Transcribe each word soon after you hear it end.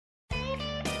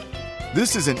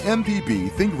This is an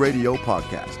MPB Think Radio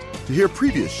podcast. To hear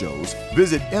previous shows,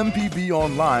 visit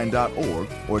mpbonline.org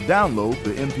or download the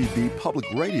MPB Public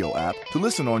Radio app to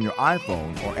listen on your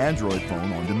iPhone or Android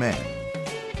phone on demand.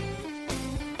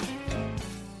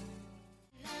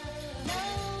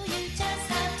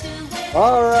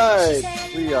 All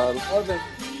right, we are loving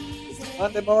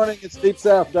Monday morning. It's Deep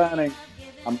South Dining.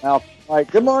 I'm Malcolm White.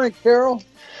 Good morning, Carol.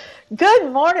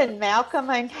 Good morning, Malcolm.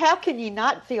 And how can you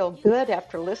not feel good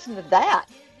after listening to that?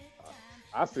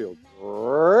 I feel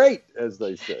great, as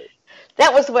they say.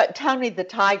 That was what Tony the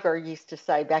Tiger used to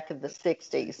say back in the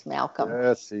 60s, Malcolm.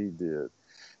 Yes, he did.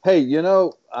 Hey, you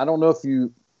know, I don't know if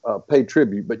you paid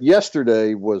tribute, but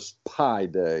yesterday was Pi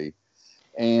Day.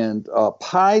 And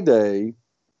Pi Day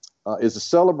is a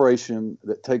celebration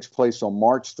that takes place on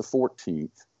March the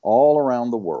 14th all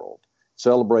around the world. It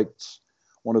celebrates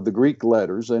one of the Greek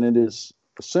letters, and it is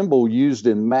a symbol used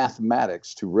in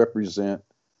mathematics to represent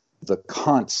the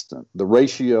constant, the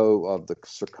ratio of the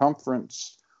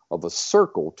circumference of a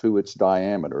circle to its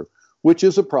diameter, which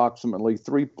is approximately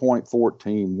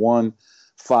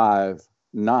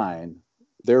 3.14159.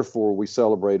 Therefore, we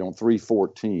celebrate on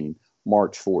 3/14,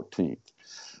 March 14th.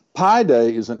 Pi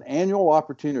Day is an annual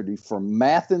opportunity for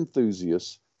math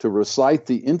enthusiasts to recite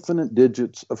the infinite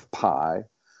digits of pi,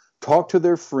 talk to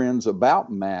their friends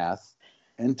about math,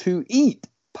 and to eat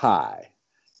pie.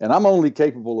 And I'm only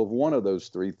capable of one of those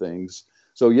three things.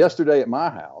 So yesterday at my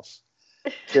house,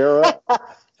 Kara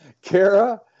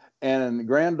and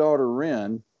granddaughter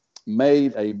Ren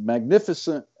made a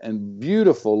magnificent and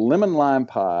beautiful lemon lime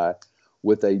pie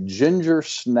with a ginger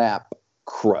snap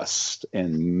crust.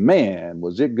 And man,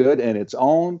 was it good. And it's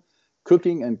on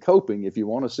Cooking and Coping if you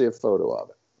want to see a photo of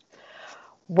it.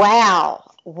 Wow.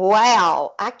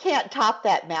 I can't top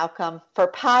that, Malcolm. For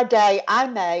Pi Day, I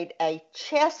made a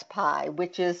chess pie,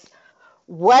 which is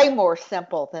way more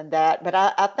simple than that. But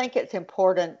I think it's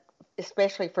important,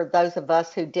 especially for those of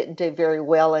us who didn't do very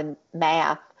well in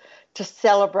math, to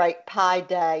celebrate Pi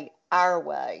Day our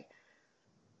way.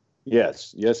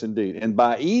 Yes, indeed. And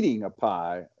by eating a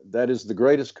pie, that is the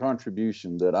greatest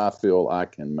contribution that I feel I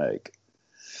can make.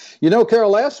 You know,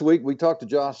 Carol, last week we talked to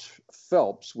Josh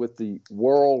Phelps with the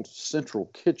World Central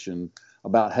Kitchen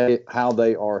about how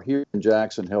they are here in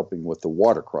Jackson helping with the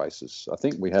water crisis. I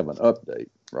think we have an update,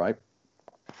 right?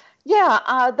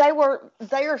 Yeah, they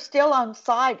are still on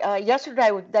site.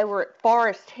 Yesterday they were at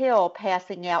Forest Hill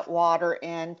passing out water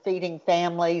and feeding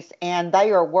families, and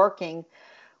they are working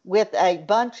with a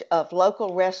bunch of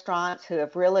local restaurants who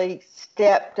have really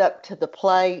stepped up to the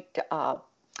plate.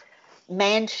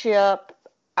 Manship,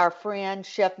 our friend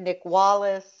Chef Nick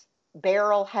Wallace,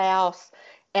 Barrel House,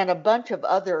 and a bunch of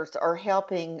others are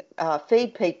helping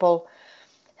feed people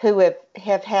who have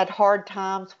had hard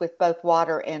times with both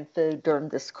water and food during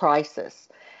this crisis.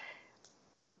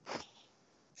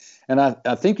 And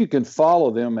I think you can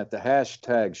follow them at the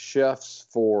hashtag Chefs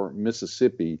for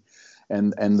Mississippi,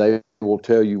 and they will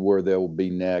tell you where they will be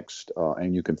next,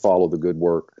 and you can follow the good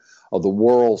work of the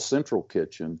World Central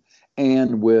Kitchen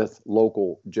and with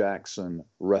local Jackson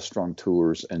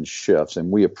restaurateurs and chefs,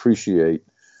 and we appreciate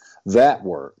that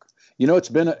work. You know, it's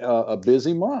been a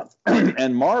busy month,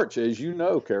 and March, as you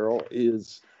know, Carol,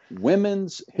 is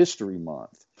Women's History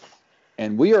Month,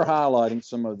 and we are highlighting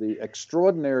some of the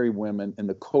extraordinary women in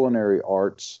the culinary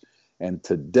arts, and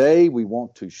today we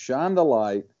want to shine the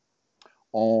light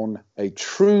on a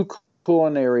true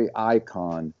culinary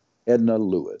icon, Edna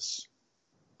Lewis.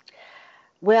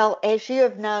 Well, as you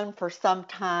have known for some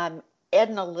time,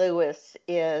 Edna Lewis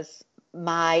is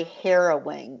my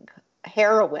heroine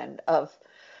of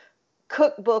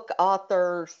cookbook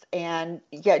authors and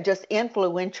just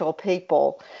influential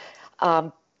people.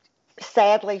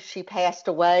 Sadly, she passed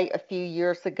away a few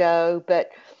years ago,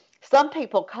 but some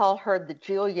people call her the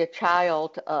Julia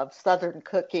Child of Southern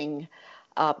cooking.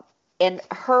 And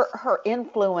her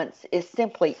influence is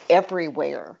simply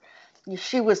everywhere.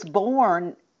 She was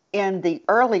born in the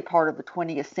early part of the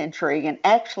 20th century and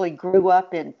actually grew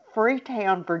up in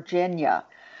Freetown, Virginia,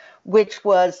 which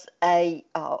was a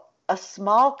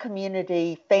small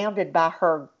community founded by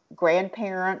her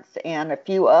grandparents and a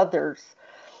few others.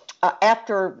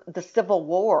 After the Civil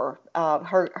War,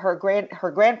 her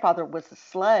grandfather was a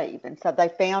slave, and so they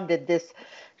founded this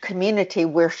community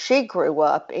where she grew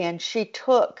up, and she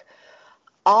took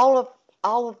all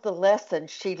of the lessons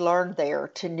she learned there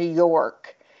to New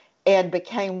York and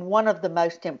became one of the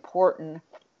most important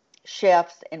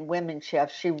chefs and women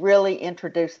chefs. She really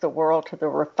introduced the world to the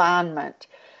refinement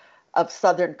of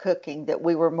Southern cooking, that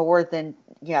we were more than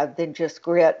than just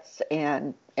grits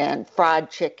and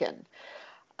fried chicken.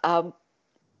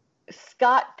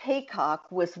 Scott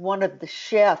Peacock was one of the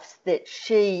chefs that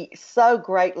she so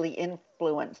greatly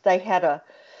influenced. They had a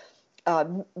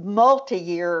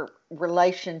multi-year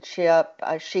relationship.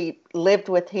 She lived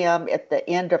with him at the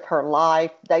end of her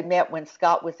life. They met when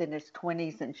Scott was in his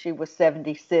 20s and she was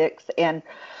 76, and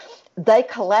they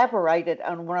collaborated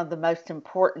on one of the most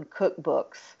important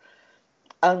cookbooks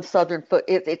on Southern food.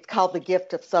 It's called The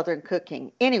Gift of Southern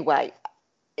Cooking. Anyway,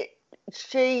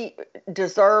 she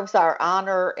deserves our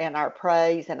honor and our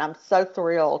praise, and I'm so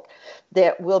thrilled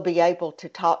that we'll be able to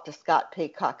talk to Scott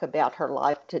Peacock about her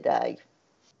life today.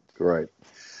 Great.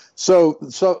 So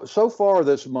far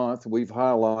this month, we've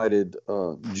highlighted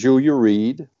Julia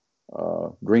Reed,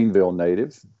 Greenville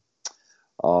native.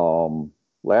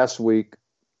 Last week,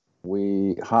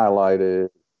 we highlighted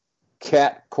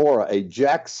Kat Cora, a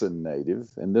Jackson native,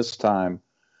 and this time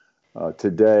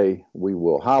today we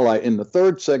will highlight, in the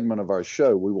third segment of our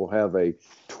show, we will have a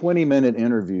 20-minute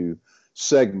interview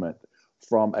segment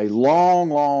from a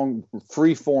long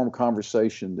free-form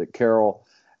conversation that Carol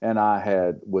and I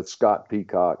had with Scott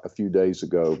Peacock a few days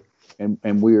ago.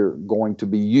 And we're going to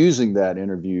be using that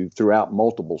interview throughout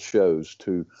multiple shows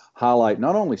to highlight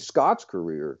not only Scott's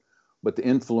career, but the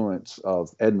influence of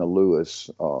Edna Lewis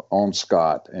on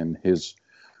Scott and his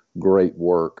great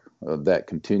work that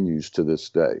continues to this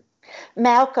day.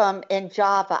 Malcolm and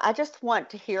Java, I just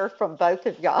want to hear from both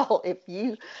of y'all if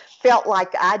you felt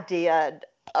like I did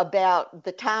about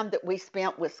the time that we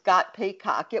spent with Scott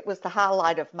Peacock. It was the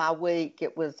highlight of my week.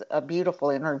 It was a beautiful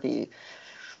interview.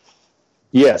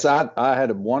 Yes, I had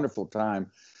a wonderful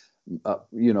time.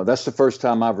 That's the first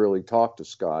time I've really talked to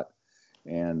Scott,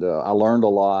 and I learned a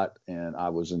lot, and I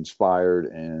was inspired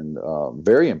and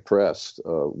very impressed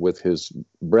with his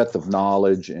breadth of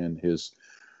knowledge and his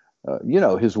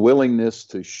willingness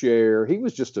to share. He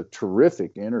was just a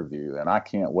terrific interview, and I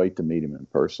can't wait to meet him in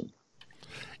person.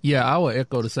 Yeah, I will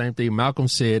echo the same thing Malcolm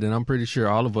said, and I'm pretty sure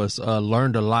all of us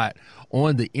learned a lot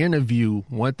on the interview.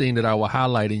 One thing that I will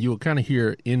highlight, and you will kind of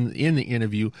hear in the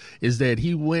interview, is that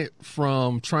he went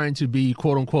from trying to be,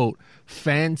 quote unquote,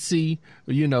 fancy,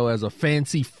 as a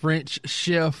fancy French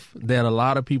chef that a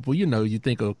lot of people, you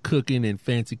think of cooking and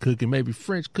fancy cooking, maybe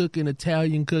French cooking,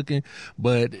 Italian cooking,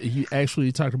 but he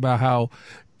actually talked about how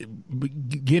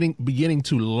beginning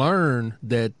to learn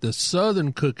that the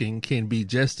Southern cooking can be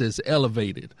just as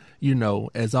elevated,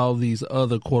 as all these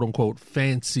other quote unquote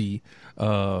fancy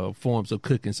forms of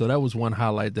cooking. So that was one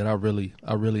highlight that I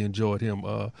really enjoyed him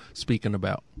speaking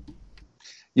about.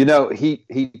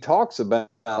 He talks about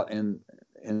in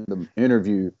the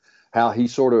interview how he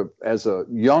sort of, as a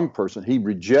young person, he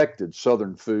rejected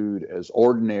Southern food as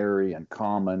ordinary and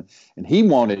common, and he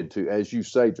wanted to, as you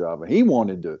say, Java, he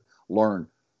wanted to learn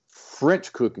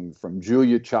French cooking from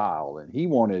Julia Child, and he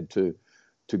wanted to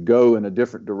go in a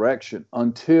different direction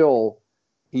until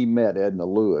he met Edna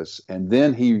Lewis. And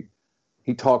then he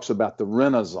talks about the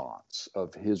renaissance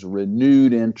of his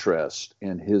renewed interest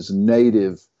in his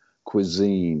native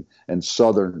cuisine and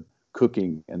Southern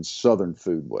cooking and Southern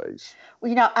foodways.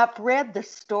 Well, I've read the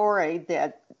story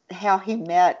that how he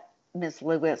met Ms.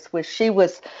 Lewis she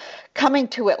was coming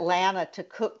to Atlanta to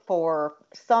cook for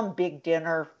some big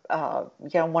dinner,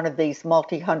 one of these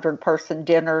multi-100-person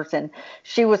dinners, and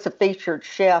she was a featured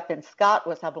chef, and Scott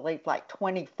was, I believe, like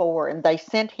 24, and they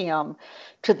sent him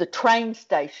to the train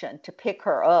station to pick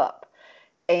her up,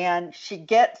 and she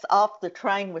gets off the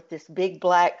train with this big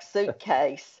black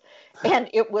suitcase, and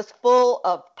it was full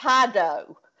of pie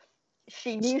dough.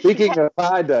 Speaking of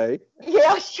Pie Day.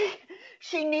 Yeah,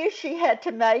 she knew she had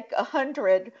to make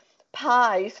 100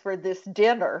 pies for this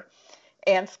dinner,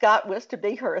 and Scott was to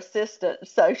be her assistant.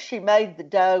 So she made the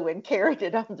dough and carried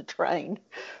it on the train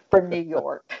from New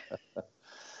York.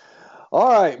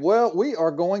 All right. Well, we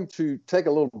are going to take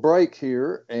a little break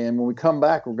here, and when we come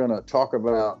back, we're going to talk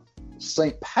about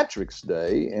St. Patrick's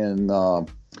Day and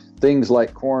things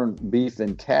like corned beef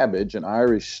and cabbage and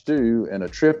Irish stew, and a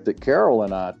trip that Carol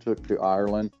and I took to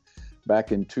Ireland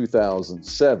back in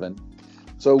 2007.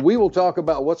 So we will talk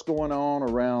about what's going on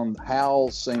around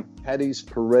Howell's St. Patty's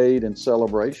Parade and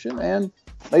celebration, and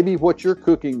maybe what you're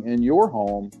cooking in your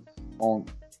home on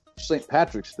St.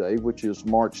 Patrick's Day, which is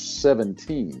March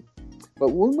 17.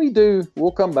 But when we do,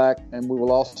 we'll come back and we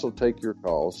will also take your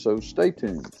calls. So stay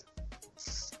tuned.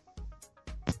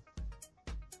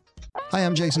 Hi,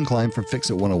 I'm Jason Klein from Fix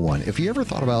It 101. If you ever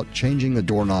thought about changing a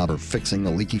doorknob or fixing a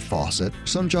leaky faucet,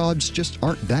 some jobs just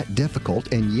aren't that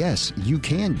difficult, and yes, you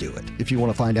can do it. If you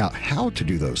want to find out how to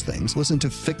do those things, listen to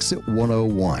Fix It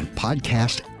 101,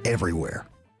 podcast everywhere.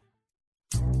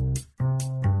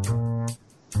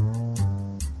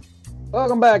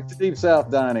 Welcome back to Deep South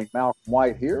Dining. Malcolm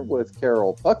White here with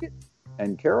Carol Puckett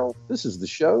And Carol, this is the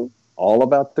show all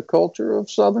about the culture of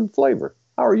Southern flavor.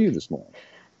 How are you this morning?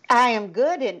 I am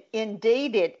good, and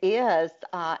indeed it is.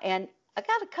 And I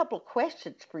got a couple of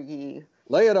questions for you.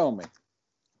 Lay it on me.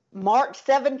 March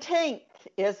 17th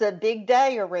is a big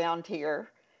day around here,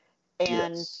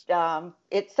 and Yes.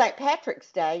 It's St.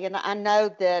 Patrick's Day. And I know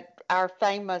that your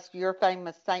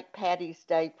famous St. Patty's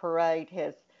Day parade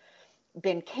has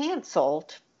been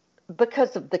canceled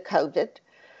because of the COVID.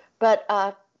 But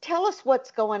tell us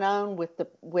what's going on with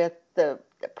the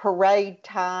parade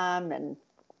time and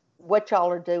what y'all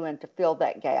are doing to fill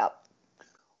that gap.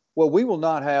 Well, we will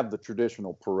not have the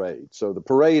traditional parade. So the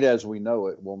parade, as we know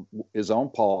it, is on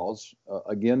pause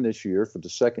again this year for the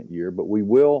second year. But we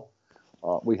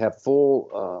have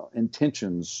full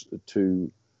intentions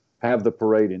to have the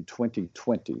parade in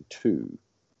 2022.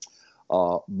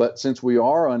 But since we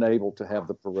are unable to have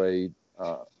the parade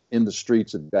in the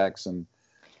streets of Jackson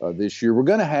this year, we're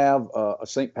going to have a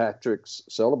St. Patrick's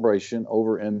celebration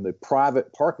over in the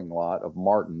private parking lot of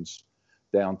Martin's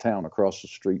downtown across the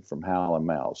street from Hal and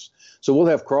Mouse. So we'll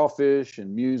have crawfish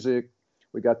and music.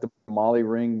 We got the Molly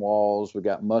Ringwalds. We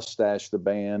got Mustache the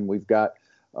band. We've got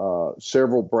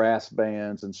several brass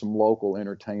bands and some local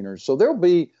entertainers. So there'll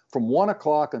be from 1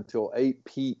 o'clock until 8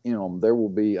 p.m. There will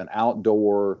be an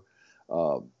outdoor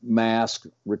mask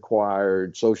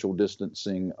required social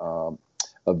distancing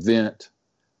event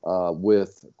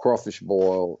with crawfish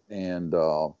boil and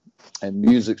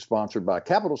music sponsored by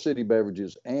Capital City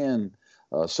Beverages and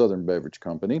Southern Beverage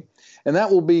Company. And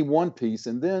that will be one piece.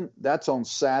 And then that's on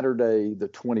Saturday, the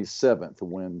 27th,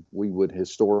 when we would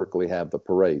historically have the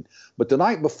parade. But the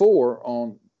night before,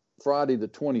 on Friday, the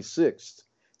 26th,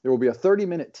 there will be a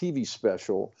 30-minute TV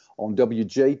special on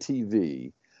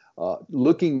WJTV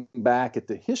looking back at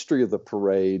the history of the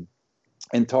parade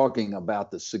and talking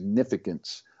about the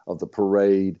significance of the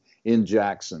parade in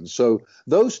Jackson. So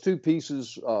those two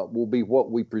pieces will be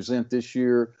what we present this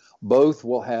year. Both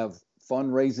will have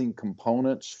fundraising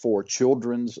components for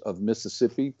Children's of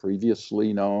Mississippi,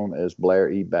 previously known as Blair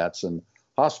E. Batson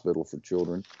Hospital for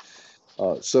Children.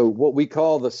 So what we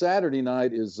call the Saturday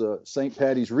night is St.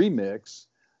 Patty's Remix.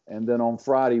 And then on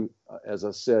Friday, as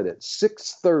I said, at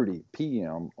 6:30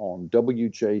 p.m. on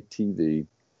WJTV,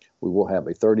 we will have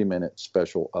a 30-minute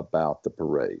special about the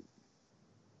parade.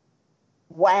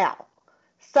 Wow.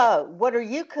 So what are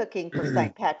you cooking for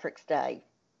St. Patrick's Day?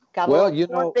 Got a Well, little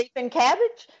corned beef and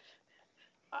cabbage?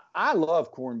 I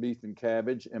love corned beef and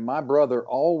cabbage, and my brother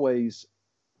always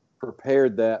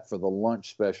prepared that for the lunch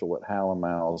special at Hal and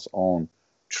Mal's on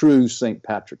true St.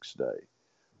 Patrick's Day.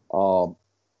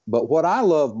 But what I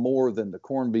love more than the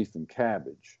corned beef and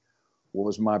cabbage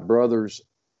was my brother's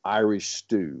Irish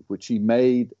stew, which he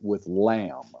made with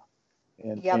lamb.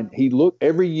 And he looked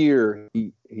every year,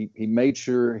 he made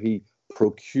sure he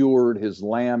procured his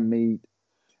lamb meat,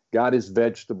 got his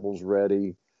vegetables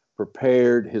ready,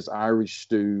 prepared his Irish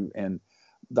stew. And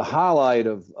the highlight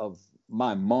of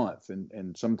my month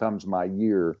and sometimes my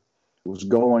year was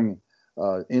going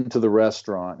into the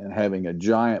restaurant and having a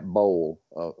giant bowl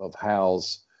of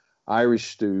Hal's Irish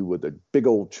stew with a big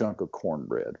old chunk of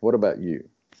cornbread. What about you?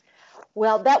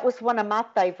 Well, that was one of my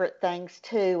favorite things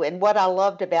too. And what I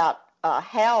loved about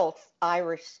Hal's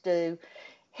Irish stew,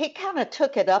 he kind of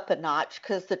took it up a notch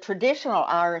because the traditional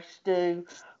Irish stew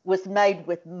was made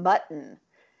with mutton.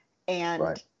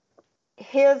 And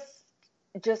his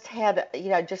just had,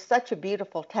 just such a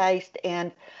beautiful taste.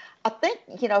 And I think,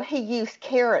 he used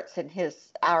carrots in his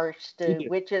Irish stew,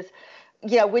 which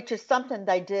is something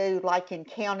they do like in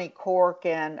County Cork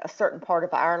and a certain part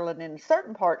of Ireland. In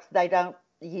certain parts, they don't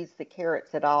use the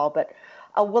carrots at all. But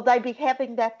will they be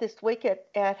having that this week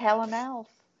at Hal and Mal's?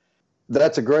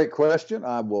 That's a great question.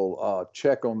 I will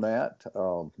check on that.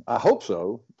 I hope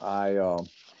so.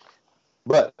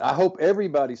 But I hope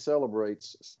everybody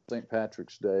celebrates St.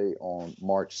 Patrick's Day on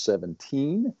March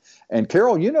 17. And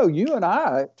Carol, you and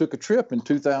I took a trip in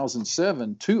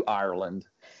 2007 to Ireland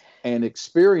and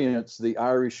experienced the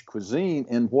Irish cuisine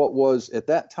in what was at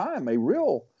that time a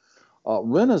real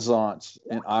renaissance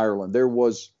in Ireland. There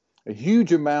was a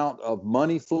huge amount of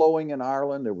money flowing in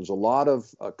Ireland. There was a lot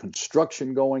of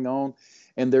construction going on,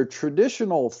 and their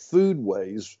traditional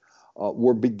foodways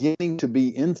were beginning to be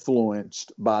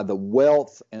influenced by the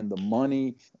wealth and the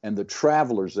money and the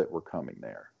travelers that were coming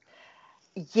there.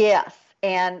 Yes.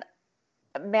 And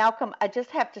Malcolm, I just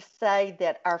have to say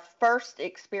that our first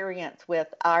experience with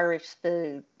Irish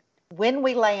food, when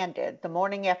we landed, the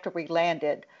morning after we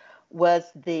landed, was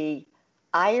the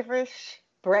Irish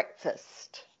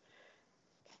breakfast.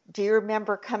 Do you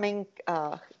remember coming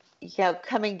down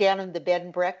in the bed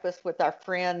and breakfast with our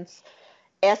friends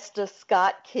Esta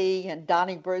Scott Key and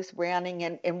Donnie Bruce Browning,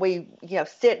 and we,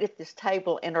 sit at this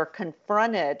table and are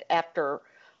confronted after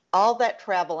all that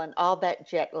travel and all that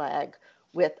jet lag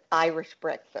with Irish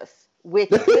breakfast,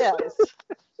 which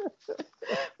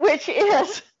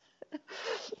is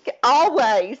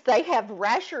always, they have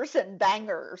rashers and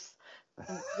bangers,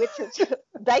 which is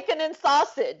bacon and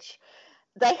sausage.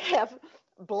 They have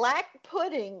black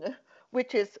pudding,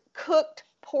 which is cooked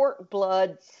pork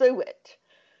blood suet,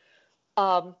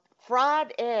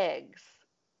 fried eggs,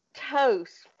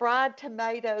 toast, fried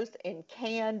tomatoes, and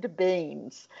canned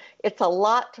beans. It's a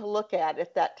lot to look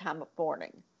at that time of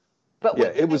morning. But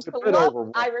it was a bit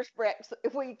overwhelming. Irish breakfast.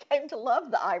 We came to love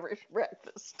the Irish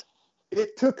breakfast.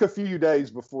 It took a few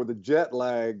days before the jet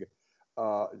lag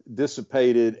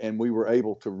dissipated and we were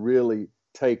able to really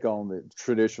take on the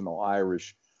traditional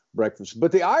Irish breakfast.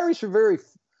 But the Irish are very,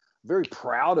 very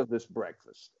proud of this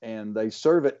breakfast, and they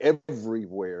serve it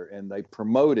everywhere and they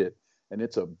promote it, and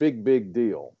it's a big, big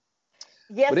deal.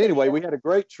 Yes, but anyway, we had a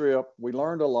great trip. We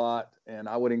learned a lot, and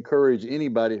I would encourage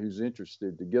anybody who's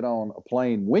interested to get on a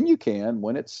plane when you can,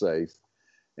 when it's safe,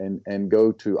 and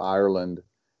go to Ireland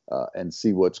and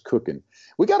see what's cooking.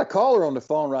 We got a caller on the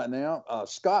phone right now.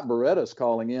 Scott Beretta's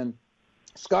calling in.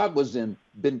 Scott was in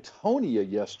Bentonia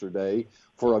yesterday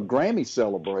for a Grammy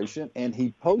celebration, and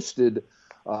he posted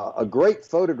a great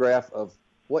photograph of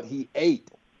what he ate.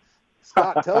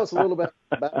 Scott, tell us a little bit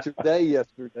about your day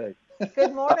yesterday.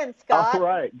 Good morning, Scott. All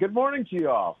right. Good morning to you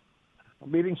all.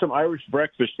 I'm eating some Irish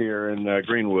breakfast here in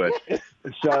Greenwood.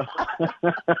 So,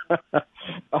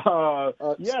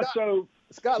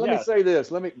 Scott, let me say this.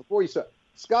 Before you say,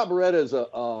 Scott Beretta is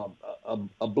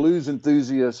a blues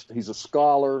enthusiast. He's a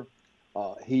scholar.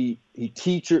 He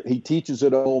teaches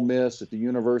at Ole Miss at the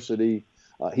university.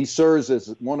 He serves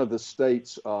as one of the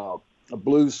state's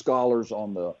blues scholars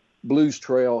on the Blues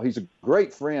Trail. He's a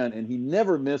great friend, and he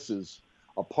never misses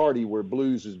a party where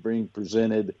blues is being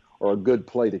presented or a good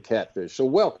plate of catfish. So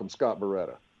welcome, Scott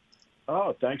Beretta.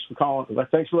 Oh, thanks for calling.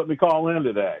 Thanks for letting me call in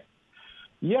today.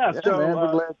 Yeah, so man,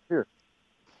 we're glad to hear.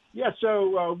 Yeah,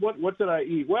 so what did I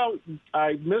eat? Well,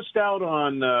 I missed out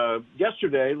on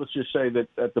yesterday. Let's just say that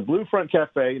at the Blue Front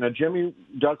Cafe, Jimmy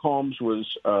Duck Holmes was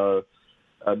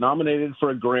nominated for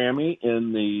a Grammy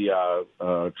in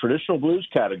the traditional blues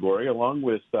category, along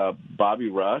with Bobby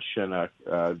Rush and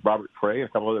Robert Cray and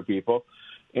a couple other people.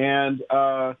 And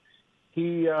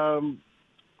he,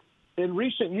 in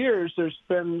recent years, there's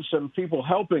been some people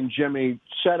helping Jimmy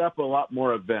set up a lot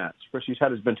more events. Of course, he's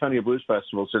had his Bentonia Blues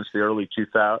Festival since the early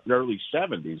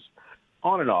 70s,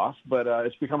 on and off, but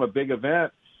it's become a big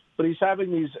event. But he's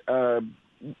having these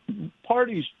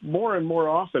parties more and more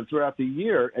often throughout the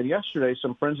year. And yesterday,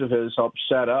 some friends of his helped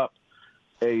set up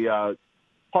a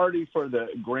party for the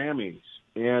Grammys.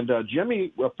 And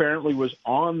Jimmy apparently was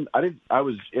on. I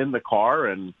was in the car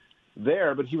and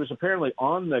there, but he was apparently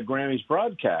on the Grammys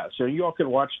broadcast. So you all can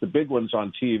watch the big ones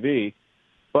on TV.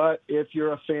 But if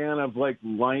you're a fan of like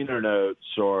liner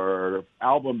notes or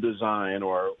album design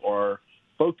or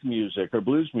folk music or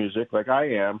blues music like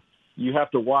I am, you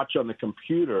have to watch on the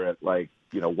computer at 1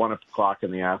 o'clock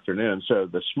in the afternoon. So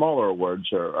the smaller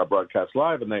awards are broadcast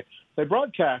live, and they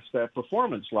broadcast that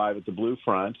performance live at the Blue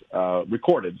Front,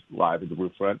 recorded live at the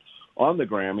Blue Front on the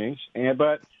Grammys.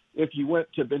 But if you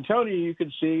went to Bentonia, you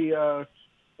could see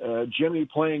Jimmy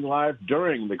playing live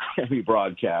during the Grammy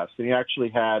broadcast. And he actually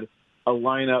had a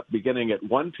lineup beginning at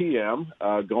 1 p.m.,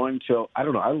 going till, I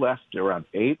don't know, I left around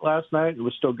 8 last night. It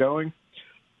was still going.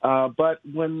 But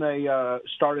when they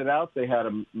started out, they had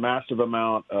a massive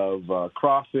amount of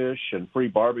crawfish and free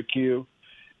barbecue.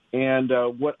 And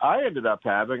what I ended up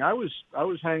having, I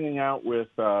was hanging out with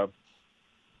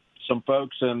some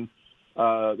folks, and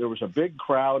there was a big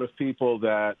crowd of people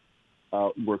that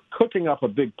were cooking up a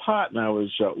big pot, and I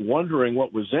was wondering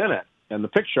what was in it. And the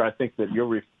picture, I think that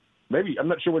maybe I'm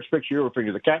not sure which picture you're referring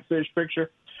to, the catfish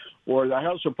picture, or I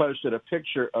also posted a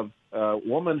picture of a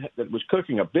woman that was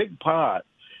cooking a big pot.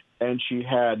 And she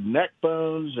had neck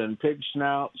bones and pig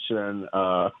snouts and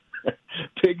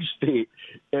pig's feet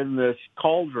in this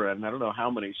cauldron. I don't know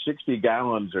how many, 60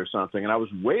 gallons or something. And I was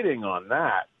waiting on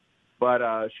that.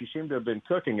 But she seemed to have been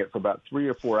cooking it for about 3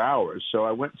 or 4 hours. So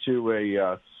I went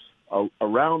to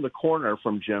around the corner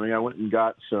from Jimmy. I went and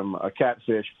got a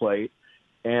catfish plate.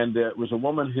 And it was a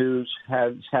woman who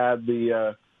has had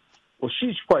well,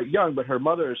 she's quite young, but her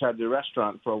mother has had the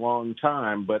restaurant for a long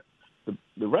time. But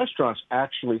the restaurant's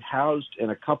actually housed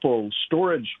in a couple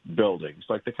storage buildings,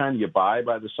 like the kind you buy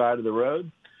by the side of the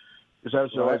road.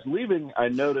 Because as I was leaving, I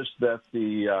noticed that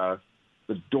the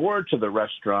the door to the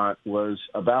restaurant was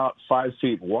about 5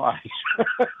 feet wide.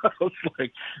 I was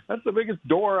like, that's the biggest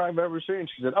door I've ever seen.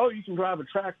 She said, oh, you can drive a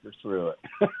tractor through it.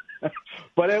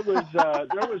 But it was,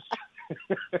 there was,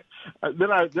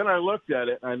 then I looked at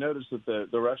it and I noticed that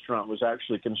the restaurant was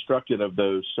actually constructed of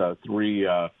those three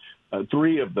of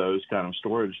those kind of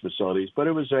storage facilities. But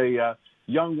it was a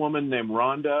young woman named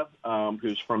Rhonda,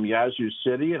 who's from Yazoo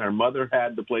City, and her mother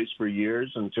had the place for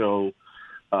years until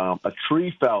a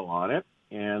tree fell on it,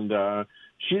 and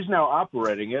she's now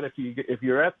operating it. If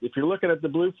you're looking at the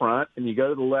Blue Front and you go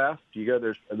to the left,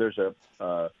 there's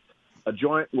a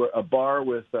joint, a bar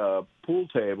with pool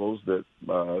tables that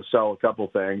sell a couple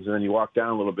things, and then you walk down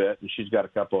a little bit, and she's got a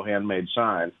couple of handmade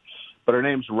signs. But her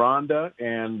name's Rhonda,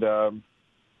 and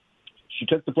she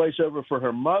took the place over from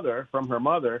her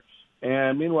mother,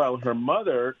 and meanwhile, her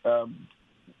mother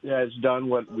has done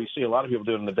what we see a lot of people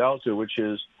do in the Delta, which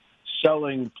is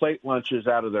selling plate lunches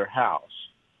out of their house.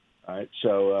 All right,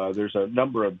 so there's a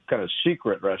number of kind of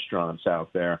secret restaurants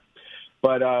out there.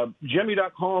 But Jimmy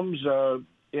Duck Homes,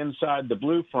 inside the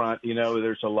Blue Front,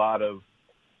 there's a lot of,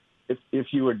 if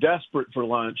you were desperate for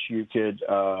lunch, you could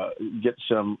get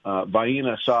some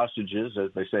Vienna sausages,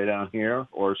 as they say down here,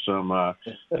 or some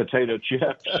potato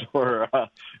chips, or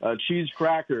cheese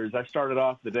crackers. I started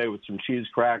off the day with some cheese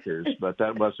crackers, but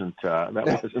that wasn't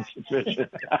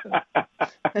sufficient.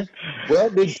 Well,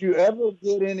 did you ever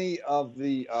get any of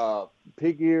the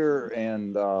pig ear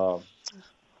and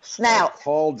snout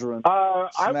cauldron? I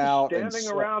was standing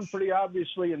around pretty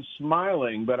obviously and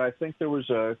smiling, but I think there was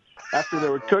after they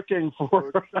were cooking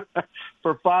for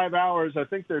 5 hours, I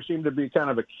think there seemed to be kind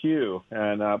of a queue.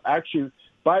 And actually,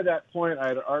 by that point, I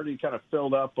had already kind of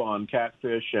filled up on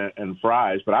catfish and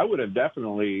fries, but I would have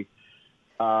definitely,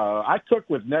 I cook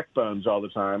with neck bones all the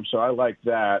time, so I like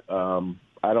that.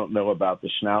 I don't know about the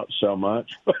snout so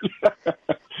much.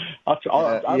 I've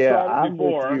tried it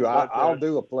before. With you. I'll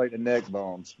do a plate of neck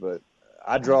bones, but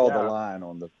I draw the line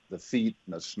on the feet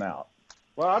and the snout.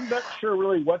 Well, I'm not sure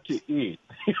really what to eat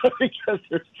because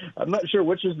I'm not sure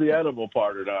which is the edible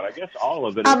part or not. I guess all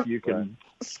of it if you can.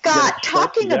 Scott,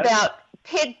 talking about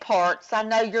pig parts, I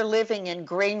know you're living in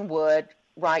Greenwood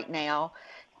right now.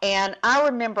 And I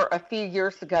remember a few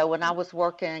years ago when I was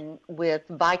working with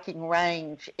Viking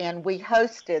Range, and we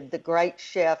hosted the great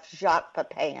chef Jacques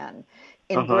Pepin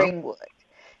in Greenwood.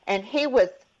 And he was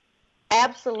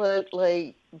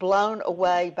absolutely blown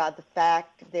away by the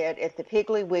fact that at the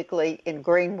Piggly Wiggly in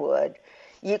Greenwood,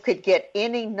 you could get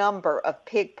any number of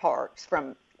pig parts,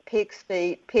 from pig's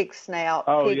feet, pig snout,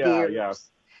 pig ears. Yeah.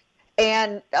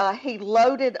 And he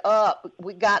loaded up.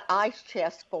 We got ice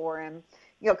chests for him.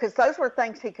 Because those were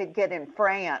things he could get in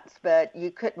France, but you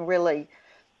couldn't really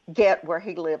get where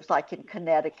he lives, like in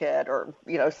Connecticut or,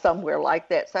 somewhere like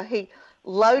that. So he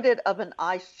loaded up an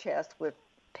ice chest with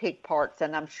pig parts,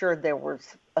 and I'm sure there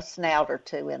was a snout or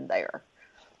two in there.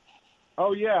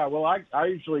 Oh, yeah. Well, I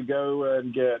usually go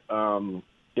and get,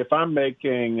 if I'm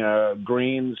making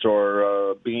greens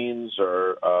or beans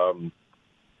or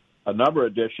a number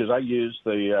of dishes, I use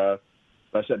the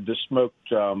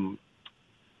smoked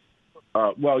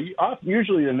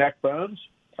usually the neck bones,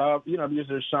 because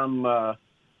there's some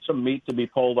meat to be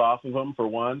pulled off of them for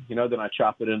one, then I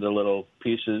chop it into little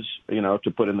pieces,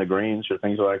 to put in the greens or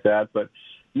things like that. But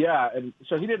yeah, and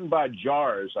so he didn't buy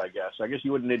jars, I guess. I guess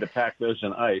you wouldn't need to pack those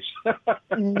in ice.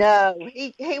 No,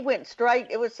 he went straight.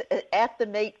 It was at the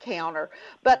meat counter.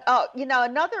 But,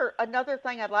 another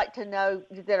thing I'd like to know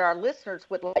that our listeners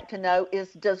would like to know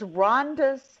is, does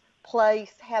Rhonda's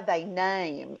place have a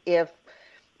name if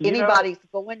anybody's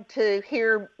going to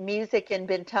hear music in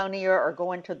Bentonia or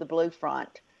going to the Blue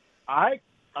Front? I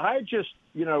just,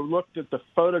 looked at the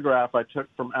photograph I took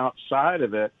from outside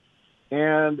of it,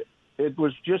 and it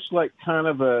was just like kind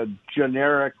of a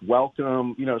generic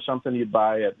welcome, something you'd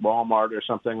buy at Walmart or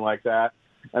something like that.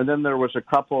 And then there was a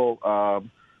couple,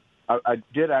 I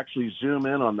did actually zoom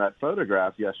in on that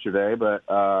photograph yesterday, but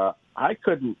I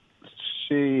couldn't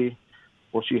see,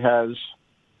 she has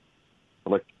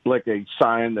like a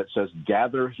sign that says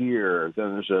 "Gather Here."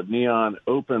 Then there's a neon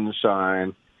open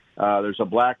sign. There's a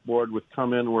blackboard with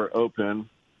 "Come in, we're open."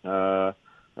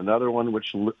 Another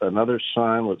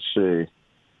sign. Let's see: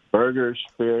 burgers,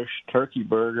 fish, turkey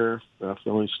burger,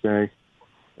 Philly steak.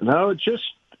 No, it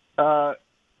just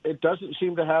it doesn't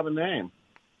seem to have a name.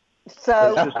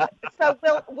 So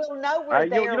we'll know we're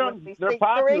there. They're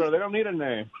popular. They don't need a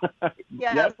name.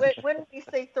 Yeah, when we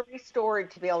see 3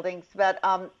 storage buildings, but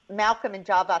Malcolm and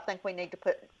Java, I think we need to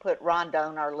put Rhonda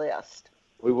on our list.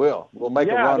 We will. We'll make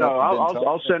a run up.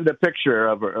 I'll send a picture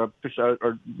of her,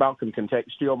 or Malcolm can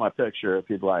steal my picture if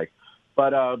you'd like.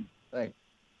 But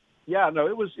Yeah, no,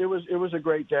 it was a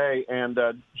great day, and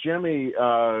Jimmy,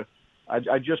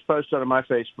 I just posted on my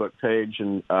Facebook page,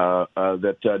 and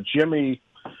that Jimmy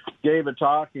gave a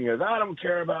talk. He goes, "I don't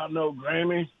care about no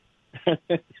Grammy."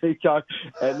 He talked,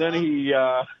 and then he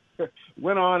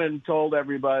went on and told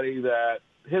everybody that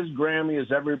his Grammy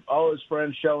is all his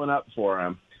friends showing up for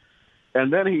him,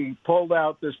 and then he pulled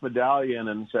out this medallion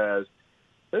and says,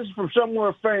 "This is from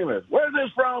somewhere famous. Where's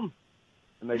this from?"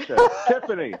 And they said,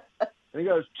 "Tiffany." And he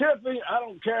goes, "Tiffany, I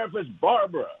don't care if it's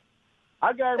Barbara.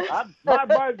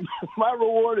 My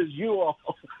reward is you all."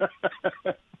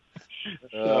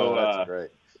 So that's great.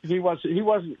 He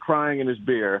wasn't crying in his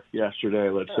beer yesterday,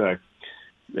 let's say.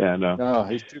 Yeah, no,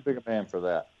 he's too big a man for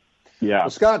that. Yeah.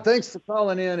 Well, Scott, thanks for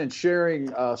calling in and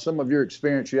sharing some of your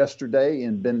experience yesterday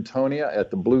in Bentonia at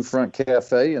the Blue Front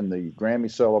Cafe and the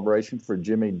Grammy celebration for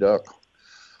Jimmy Duck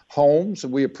Holmes.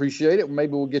 We appreciate it.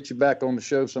 Maybe we'll get you back on the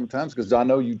show sometimes, because I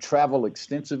know you travel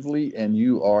extensively and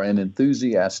you are an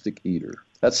enthusiastic eater.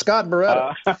 That's Scott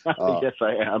Barretta. Yes,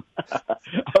 I am.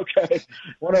 Okay.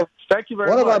 Thank you very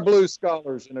much. One of our blues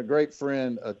scholars and a great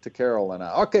friend to Carol and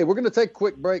I. Okay, we're going to take a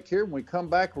quick break here. When we come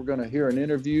back, we're going to hear an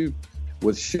interview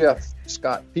with Chef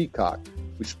Scott Peacock.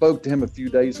 We spoke to him a few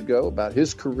days ago about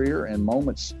his career and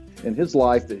moments in his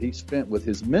life that he spent with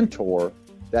his mentor.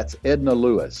 That's Edna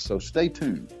Lewis. So stay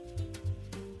tuned.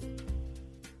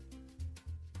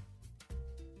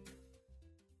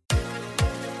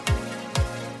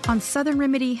 On Southern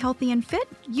Remedy Healthy and Fit,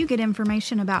 you get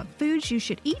information about foods you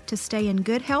should eat to stay in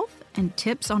good health and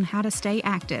tips on how to stay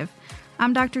active.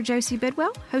 I'm Dr. Josie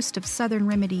Bidwell, host of Southern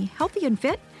Remedy Healthy and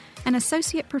Fit, and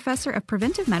Associate Professor of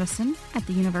Preventive Medicine at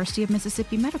the University of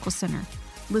Mississippi Medical Center.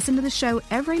 Listen to the show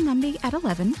every Monday at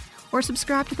 11, or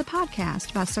subscribe to the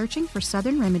podcast by searching for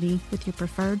Southern Remedy with your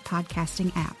preferred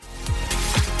podcasting app.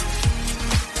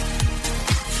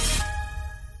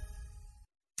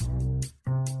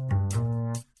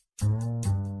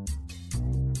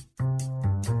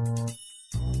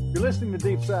 You're listening to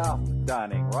Deep South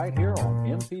Dining right here on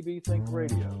MPB Think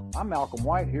Radio. I'm Malcolm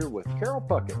White here with Carol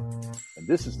Puckett, and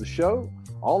this is the show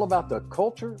all about the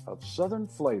culture of Southern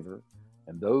flavor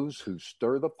and those who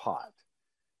stir the pot.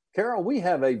 Carol, we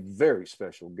have a very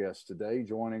special guest today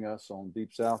joining us on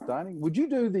Deep South Dining. Would you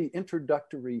do the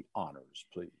introductory honors,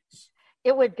 please?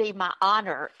 It would be my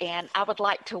honor, and I would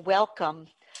like to welcome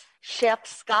Chef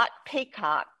Scott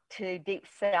Peacock to Deep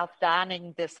South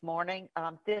Dining this morning.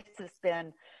 This has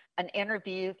been an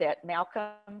interview that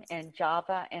Malcolm and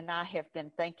Java and I have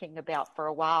been thinking about for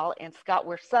a while. And Scott,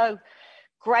 we're so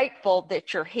grateful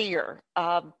that you're here.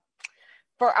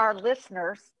 For our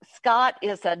listeners, Scott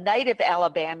is a native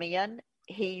Alabamian.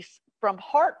 He's from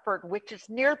Hartford, which is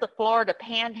near the Florida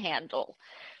Panhandle.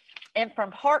 And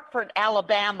from Hartford,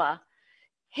 Alabama,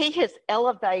 he has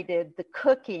elevated the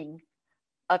cooking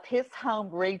of his home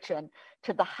region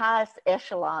to the highest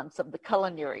echelons of the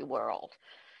culinary world.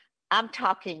 I'm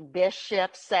talking Best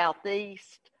Chef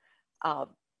Southeast, a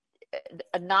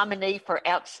nominee for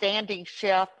Outstanding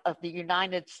Chef of the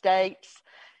United States,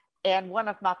 and one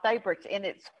of my favorites. In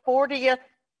its 40th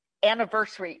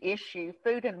anniversary issue,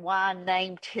 Food and Wine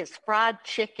named his fried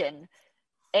chicken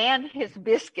and his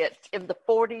biscuits in the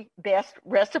 40 best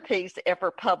recipes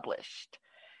ever published.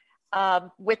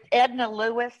 With Edna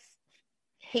Lewis,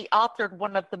 he authored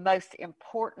one of the most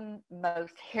important,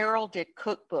 most heralded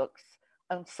cookbooks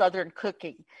on Southern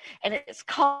cooking, and it's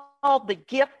called The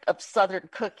Gift of Southern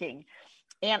Cooking.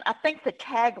 And I think the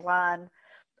tagline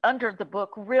under the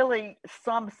book really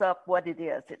sums up what it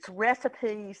is. It's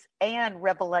recipes and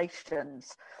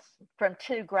revelations from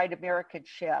two great American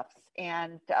chefs.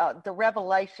 And the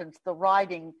revelations, the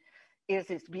writing is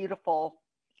as beautiful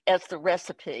as the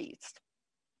recipes.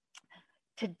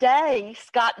 Today,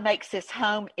 Scott makes his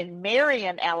home in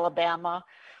Marion, Alabama,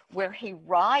 where he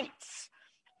writes,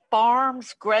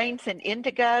 farms grains and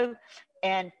indigo,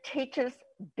 and teaches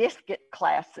biscuit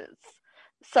classes.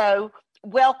 So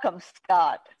welcome,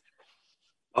 Scott.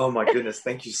 Oh my goodness,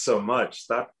 thank you so much.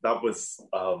 That was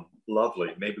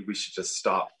lovely. Maybe we should just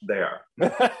stop there.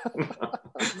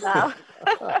 No.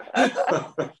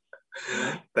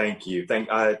 Thank you.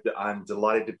 I'm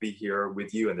delighted to be here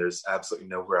with you, and there's absolutely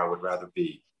nowhere I would rather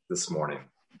be this morning.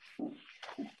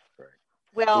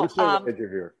 Well, glad you're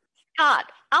here. Scott,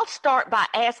 I'll start by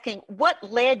asking, what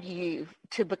led you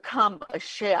to become a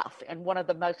chef and one of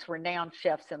the most renowned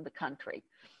chefs in the country?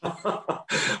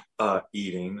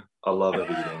 Eating, a love of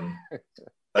eating,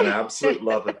 an absolute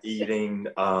love of eating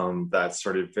that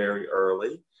started very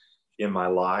early in my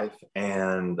life,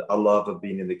 and a love of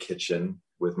being in the kitchen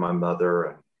with my mother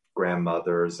and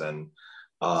grandmothers, and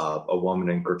a woman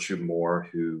named Gertrude Moore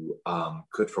who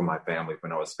cooked for my family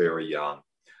when I was very young.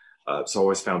 So I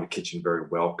always found the kitchen very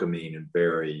welcoming and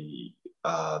very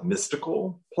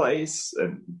mystical place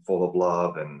and full of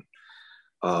love and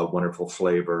wonderful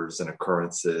flavors and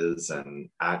occurrences and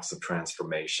acts of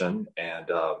transformation. And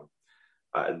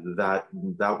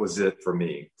that was it for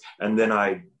me. And then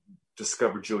I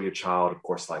discovered Julia Child, of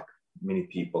course, like many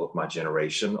people of my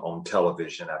generation, on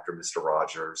television after Mr.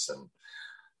 Rogers and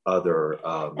other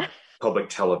public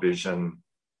television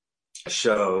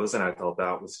shows. And I thought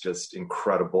that was just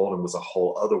incredible and was a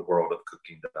whole other world of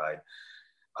cooking that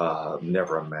I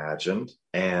never imagined.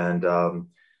 And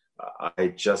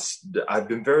I've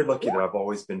been very lucky that I've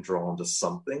always been drawn to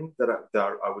something that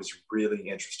I was really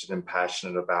interested and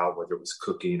passionate about, whether it was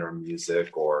cooking or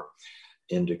music or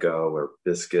indigo or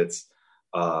biscuits.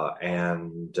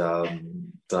 It's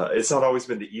not always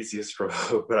been the easiest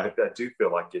road, but I do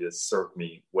feel like it has served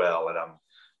me well, and I'm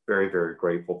very, very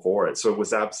grateful for it. So it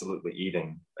was absolutely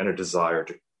eating and a desire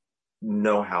to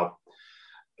know how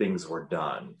things were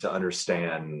done, to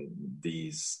understand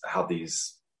how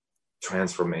these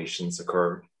transformations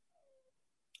occurred.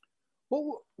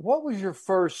 What was your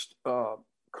first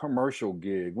commercial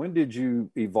gig? When did you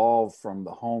evolve from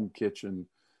the home kitchen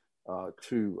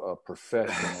to a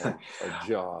professional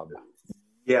job?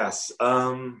 Yes.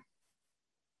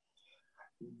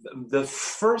 The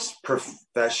first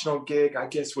professional gig, I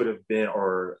guess, would have been,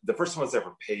 or the first one I was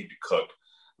ever paid to cook,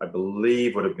 I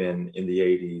believe would have been in the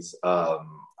 80s.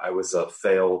 I was a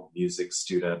failed music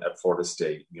student at Florida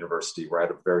State University, where I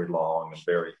had a very long and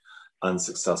very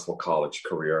unsuccessful college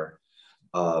career.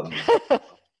 Well,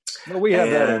 we have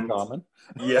that in common.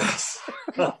 Yes.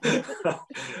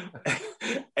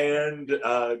 And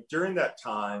during that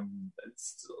time,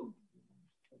 it's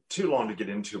too long to get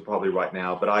into probably right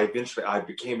now, but I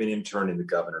became an intern in the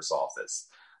governor's office.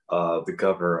 The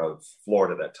governor of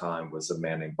Florida at that time was a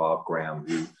man named Bob Graham,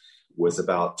 who was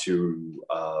about to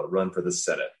run for the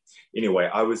Senate. Anyway,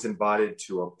 I was invited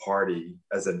to a party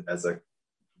as a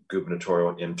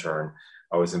gubernatorial intern.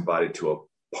 I was invited to a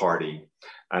party,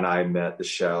 and I met the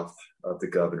chef of the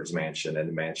governor's mansion and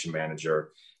the mansion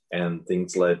manager, and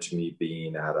things led to me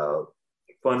being at a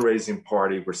fundraising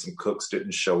party where some cooks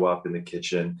didn't show up in the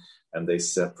kitchen, and they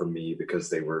sent for me because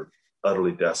they were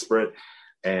utterly desperate.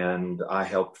 And I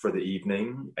helped for the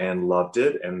evening and loved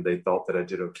it, and they thought that I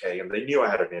did okay, and they knew I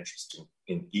had an interest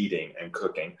in eating and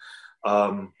cooking.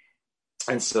 And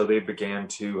so they began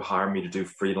to hire me to do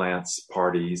freelance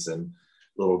parties and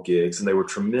little gigs, and they were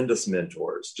tremendous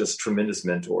mentors, just tremendous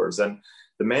mentors. And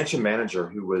the mansion manager,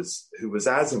 who was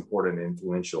as important and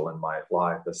influential in my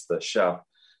life as the chef,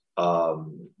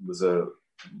 was a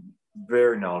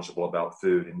very knowledgeable about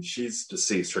food, and she's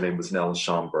deceased. Her name was Nella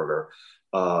Schomburger.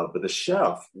 But the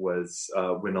chef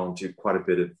went on to quite a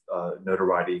bit of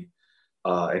notoriety,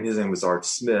 and his name was Art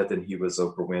Smith, and he was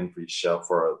Oprah Winfrey's chef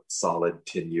for a solid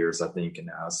 10 years, I think, and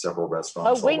has several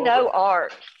restaurants. Oh, we know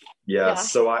Art. Yeah,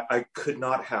 so I could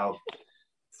not have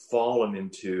fallen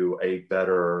into a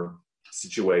better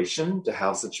situation to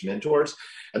have such mentors.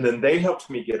 And then they helped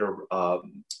me get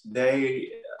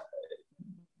they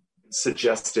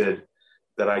suggested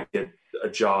that I get a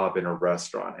job in a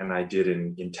restaurant, and I did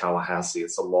in Tallahassee.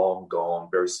 It's a long gone,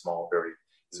 very small,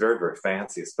 it's very, very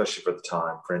fancy, especially for the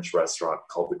time, French restaurant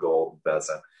called the Golden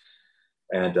Pheasant.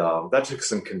 And that took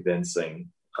some convincing,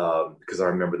 because I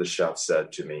remember the chef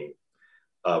said to me,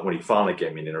 when he finally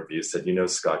gave me an interview, said,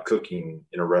 Scott, cooking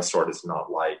in a restaurant is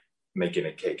not like making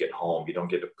a cake at home. You don't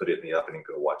get to put it in the oven and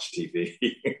go watch TV.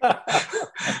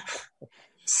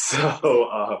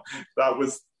 So that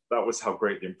was how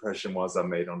great the impression was I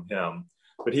made on him.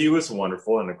 But he was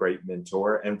wonderful and a great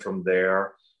mentor. And from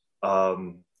there,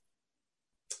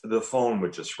 the phone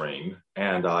would just ring.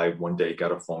 And I one day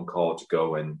got a phone call to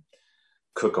go and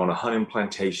cook on a honey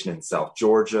plantation in South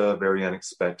Georgia, very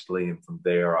unexpectedly. And from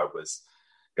there,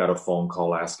 got a phone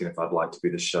call asking if I'd like to be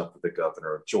the chef of the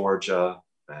governor of Georgia.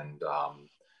 And,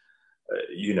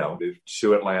 moved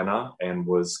to Atlanta and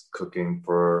was cooking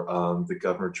for the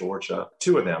governor of Georgia,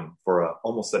 two of them for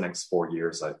almost the next 4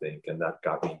 years, I think. And that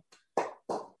got me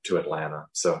to Atlanta.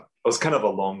 So it was kind of a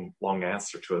long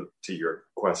answer to your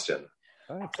question.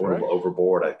 A little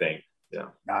overboard, I think. Yeah.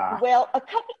 Well,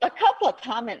 a couple of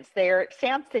comments there. It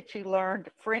sounds that you learned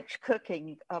French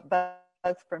cooking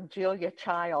both from Julia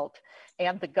Child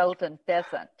and the Golden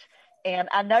Pheasant. And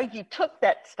I know you took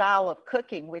that style of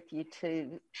cooking with you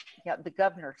to the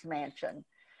governor's mansion.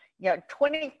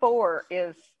 24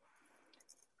 is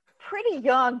pretty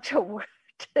young to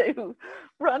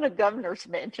run a governor's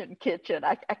mansion kitchen.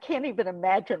 I can't even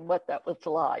imagine what that was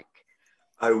like.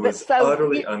 I was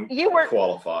utterly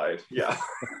unqualified. Yeah.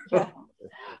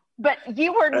 But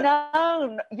you were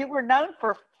known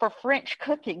for French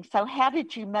cooking. So how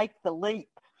did you make the leap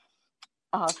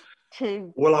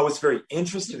to? Well, I was very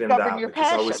interested in that because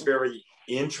passion. I was very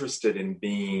interested in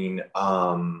being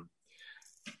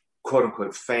quote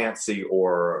unquote fancy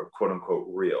or quote unquote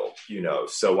real,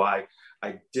 So I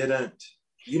didn't,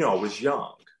 I was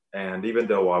young. And even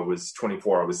though I was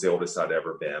 24, I was the oldest I'd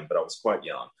ever been, but I was quite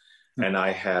young. And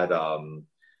I had, I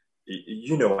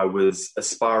was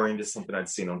aspiring to something I'd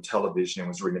seen on television and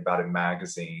was reading about in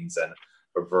magazines, and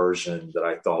a version that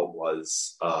I thought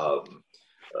was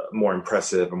more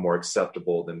impressive and more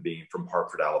acceptable than being from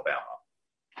Hartford, Alabama.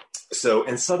 So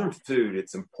in Southern food,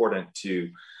 it's important to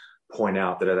point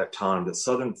out that at that time that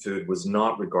Southern food was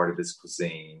not regarded as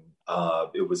cuisine.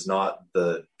 It was not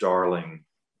the darling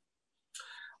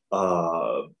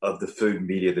of the food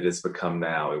media that has become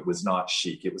now. It was not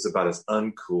chic. It was about as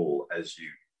uncool as you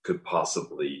could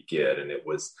possibly get. And it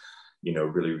was,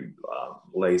 really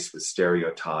laced with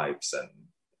stereotypes and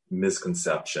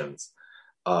misconceptions.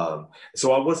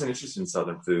 So I wasn't interested in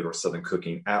Southern food or Southern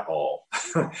cooking at all.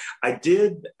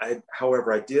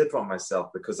 However, I did find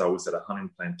myself, because I was at a hunting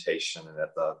plantation and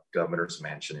at the governor's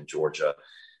mansion in Georgia,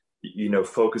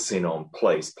 focusing on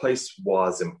place. Place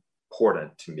was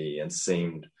important to me and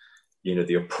seemed,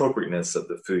 the appropriateness of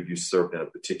the food you served in a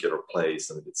particular place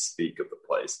and it speak of the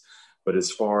place. But as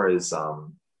far as,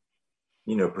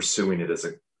 pursuing it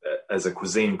as a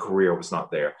cuisine career was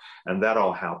not there. And that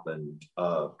all happened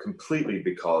completely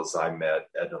because I met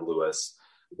Edna Lewis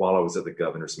while I was at the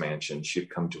governor's mansion. She'd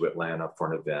come to Atlanta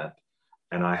for an event,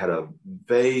 and I had a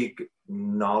vague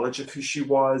knowledge of who she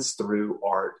was through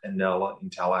Art and Nella in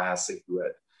Tallahassee, who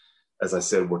had, as I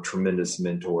said, were tremendous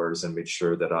mentors and made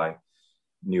sure that I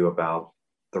knew about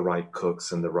the right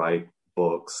cooks and the right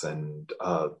books, and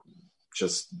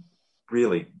just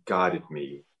really guided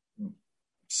me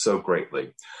so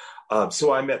greatly.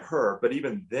 So I met her, but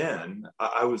even then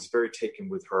I was very taken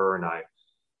with her, and I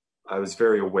was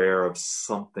very aware of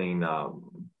something, of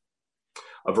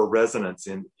a resonance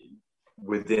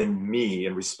within me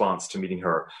in response to meeting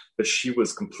her. But she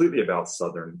was completely about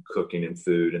Southern cooking and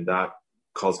food, and that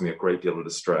caused me a great deal of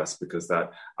distress, because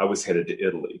that I was headed to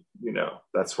Italy.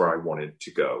 That's where I wanted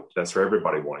to go. That's where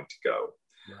everybody wanted to go,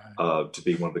 right. To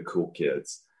be one of the cool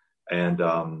kids. And,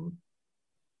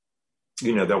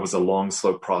 that was a long,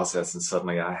 slow process. And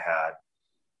suddenly I had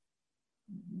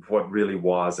what really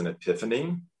was an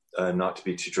epiphany, not to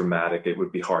be too dramatic. It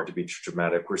would be hard to be too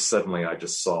dramatic, where suddenly I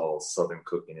just saw Southern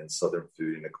cooking and Southern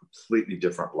food in a completely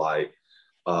different light.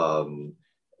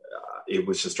 It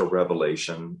was just a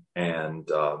revelation. And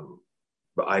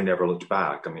but I never looked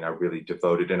back. I mean, I really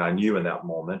devoted, and I knew in that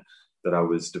moment that I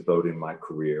was devoting my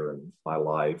career and my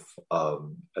life,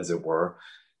 as it were,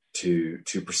 to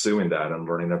pursuing that and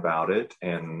learning about it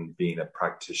and being a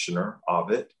practitioner of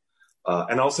it.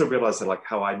 And also realized that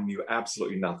how I knew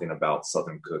absolutely nothing about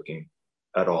Southern cooking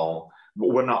at all.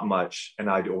 Well, not much. And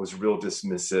I was real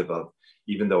dismissive of,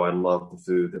 even though I loved the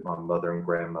food that my mother and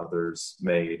grandmothers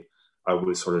made, I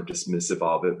was sort of dismissive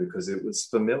of it because it was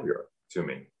familiar to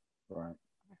me. Right.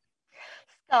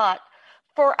 Scott,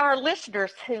 for our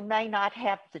listeners who may not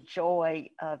have the joy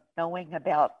of knowing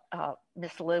about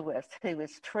Miss Lewis, who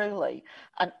is truly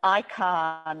an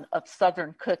icon of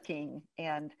Southern cooking,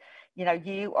 and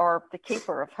you are the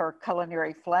keeper of her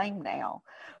culinary flame now.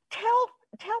 Tell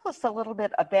us a little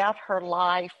bit about her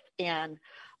life and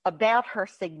about her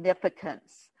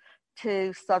significance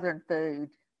to Southern food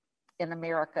in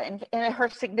America, and her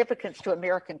significance to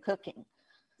American cooking.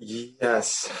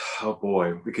 Yes. Oh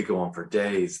boy, we could go on for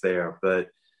days there, but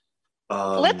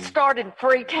let's start in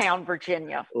Freetown,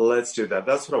 Virginia. Let's do that.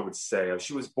 That's what I would say.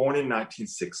 She was born in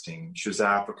 1916. She was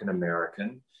African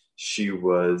American. She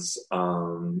was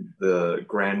the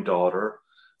granddaughter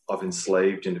of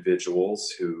enslaved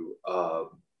individuals who,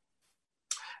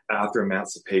 after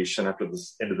emancipation, after the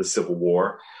end of the Civil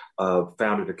War,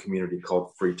 founded a community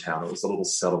called Freetown. It was a little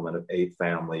settlement of 8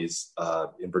 families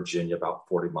in Virginia, about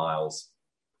 40 miles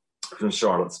from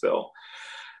Charlottesville.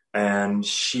 And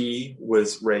she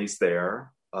was raised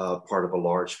there, part of a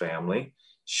large family.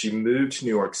 She moved to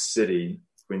New York City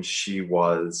when she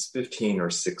was 15 or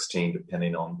 16,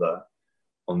 depending on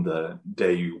the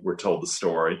day you were told the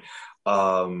story.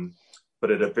 But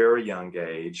at a very young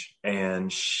age,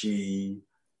 and she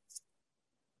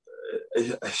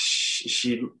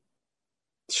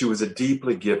was a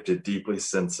deeply gifted, deeply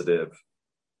sensitive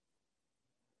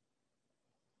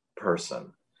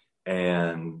person,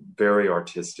 and very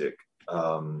artistic.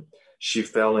 She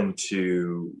fell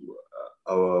into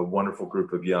a wonderful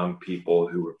group of young people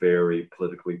who were very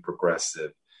politically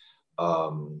progressive.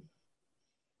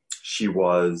 She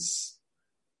was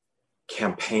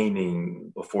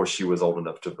campaigning before she was old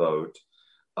enough to vote.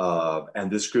 And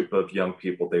this group of young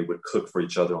people, they would cook for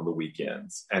each other on the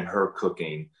weekends, and her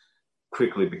cooking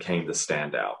quickly became the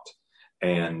standout.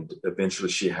 And eventually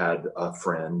she had a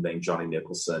friend named Johnny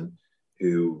Nicholson,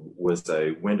 who was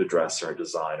a window dresser and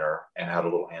designer and had a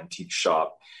little antique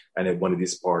shop. And at one of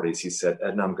these parties, he said,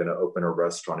 Edna, I'm going to open a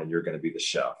restaurant and you're going to be the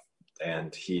chef.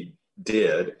 And he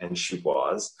did, and she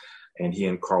was. And he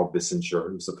and Carl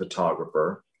Bissinger, who's a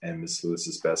photographer and Miss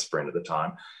Lewis's best friend at the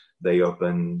time, they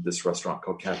opened this restaurant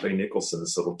called Cafe Nicholson,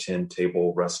 this little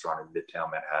 10-table restaurant in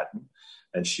Midtown Manhattan.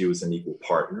 And she was an equal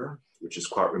partner, which is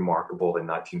quite remarkable in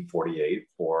 1948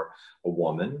 for a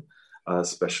woman,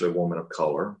 especially a woman of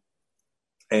color.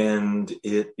 And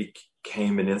it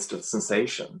became an instant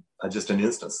sensation, just an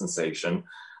instant sensation.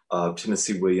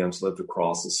 Tennessee Williams lived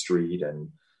across the street,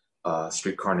 and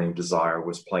Streetcar Named Desire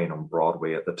was playing on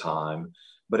Broadway at the time.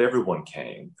 But everyone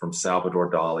came, from Salvador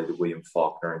Dali to William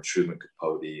Faulkner and Truman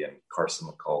Capote and Carson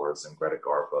McCullers and Greta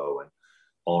Garbo and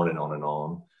on and on and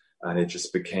on. And it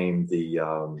just became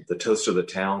the toast of the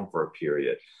town for a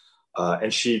period.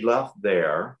 And she left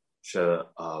there.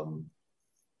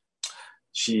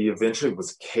 She eventually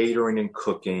was catering and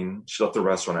cooking. She left the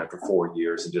restaurant after 4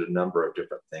 years and did a number of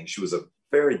different things. She was a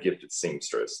very gifted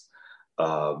seamstress,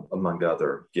 among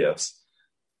other gifts.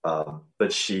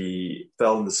 But she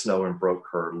fell in the snow and broke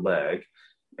her leg.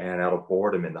 And out of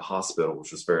boredom in the hospital,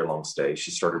 which was a very long stay,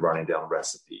 she started writing down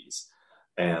recipes.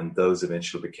 And those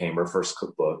eventually became her first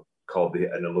cookbook, called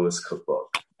the Edna Lewis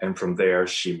Cookbook. And from there,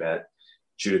 she met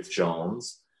Judith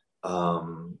Jones,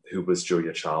 who was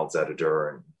Julia Child's editor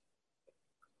and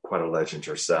quite a legend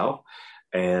herself.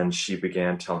 And she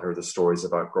began telling her the stories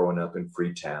about growing up in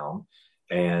Freetown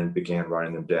and began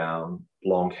writing them down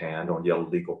longhand on yellow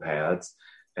legal pads.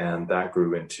 And that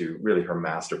grew into really her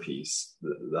masterpiece,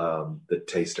 The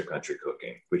Taste of Country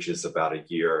Cooking, which is about a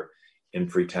year in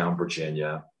Freetown,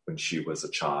 Virginia, when she was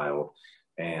a child.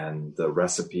 And the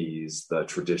recipes, the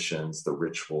traditions, the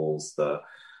rituals, the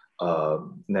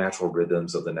natural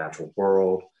rhythms of the natural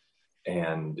world.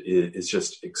 And it is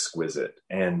just exquisite,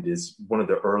 and is one of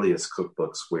the earliest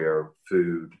cookbooks where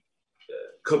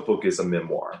cookbook is a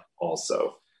memoir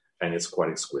also, and it's quite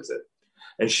exquisite.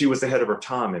 And she was ahead of her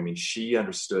time. I mean, she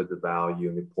understood the value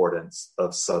and importance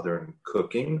of Southern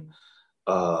cooking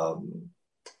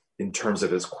in terms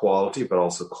of its quality, but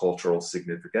also cultural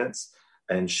significance.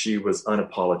 And she was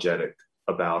unapologetic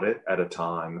about it at a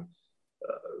time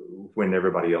when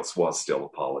everybody else was still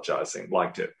apologizing,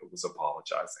 liked it, but was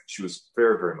apologizing. She was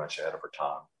very, very much ahead of her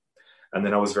time. And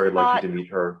then I was very lucky to meet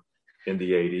her in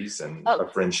the 80s, and a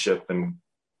friendship, and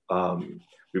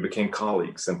we became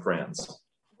colleagues and friends.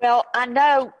 Well, I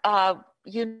know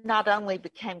you not only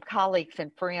became colleagues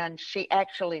and friends, she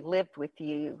actually lived with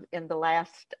you in the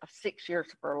last 6 years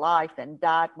of her life and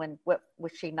died when, what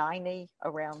was she, 90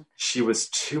 around? She was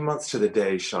 2 months to the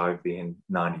day shy of being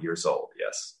 90 years old,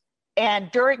 yes.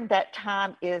 And during that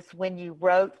time is when you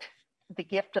wrote The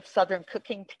Gift of Southern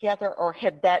Cooking together, or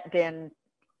had that been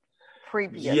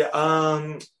previous?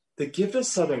 Yeah, The Gift of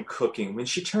Southern Cooking, when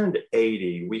she turned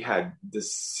 80, we had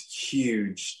this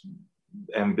huge,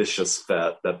 ambitious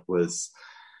fete that was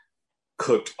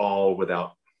cooked all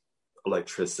without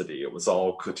electricity. It was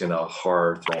all cooked in a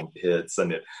hearth on pits,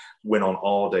 and it went on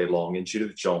all day long. And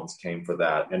Judith Jones came for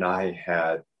that. And I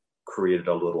had created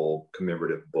a little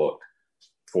commemorative book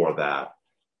for that.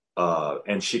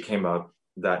 And she came up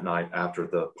that night after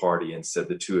the party and said,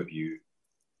 the two of you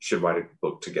should write a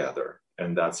book together.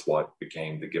 And that's what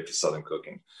became The Gift of Southern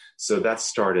Cooking. So that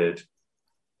started,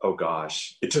 oh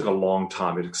gosh, it took a long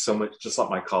time. It took so much, just like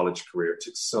my college career, it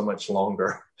took so much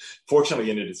longer. Fortunately,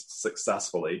 it ended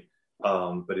successfully.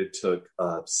 But it took,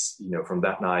 from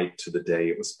that night to the day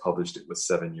it was published, it was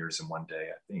 7 years and 1 day,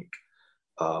 I think.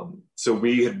 So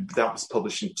that was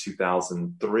published in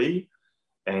 2003.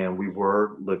 And we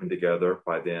were living together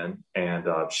by then, and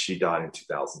she died in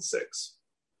 2006.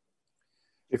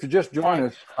 If you just join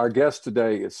us, our guest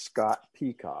today is Scott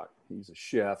Peacock. He's a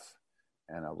chef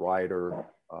and a writer,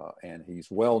 and he's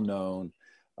well known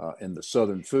in the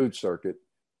Southern food circuit,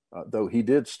 though he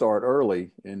did start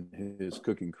early in his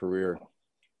cooking career,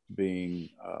 being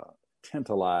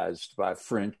tantalized by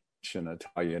French and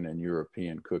Italian and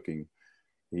European cooking.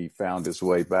 He found his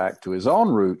way back to his own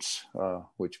roots,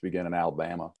 which began in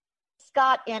Alabama.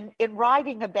 Scott, in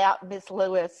writing about Ms.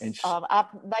 Lewis, I've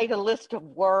made a list of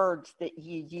words that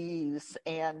you use,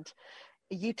 and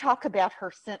you talk about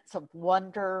her sense of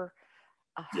wonder,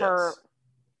 her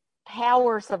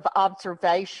powers of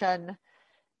observation,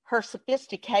 her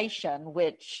sophistication,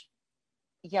 which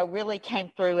really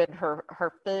came through in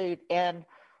her food, and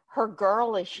her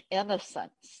girlish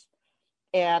innocence.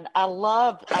 And I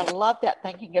love that,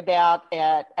 thinking about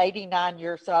at 89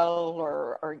 years old,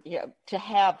 or to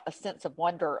have a sense of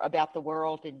wonder about the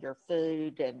world and your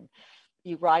food. And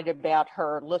you write about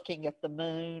her looking at the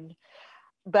moon.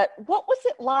 But what was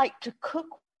it like to cook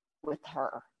with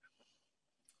her?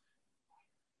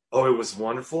 Oh, it was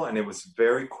wonderful, and it was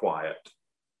very quiet.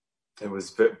 It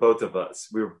was both of us.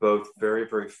 We were both very,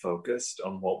 very focused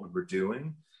on what we were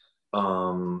doing.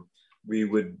 We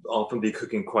would often be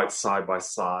cooking quite side by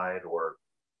side, or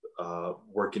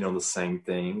working on the same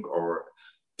thing, or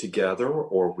together,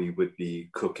 or we would be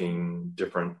cooking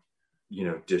different,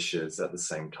 dishes at the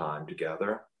same time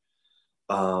together.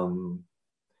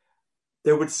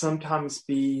 There would sometimes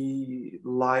be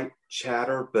light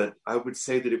chatter, but I would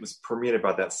say that it was permeated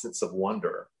by that sense of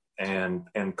wonder and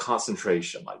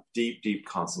concentration, like deep, deep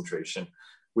concentration,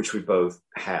 which we both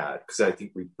had. Because I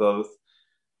think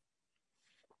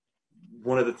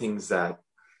one of the things that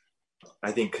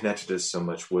I think connected us so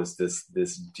much was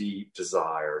this deep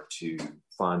desire to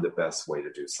find the best way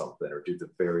to do something, or do the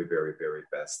very, very, very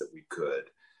best that we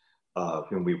could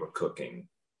when we were cooking.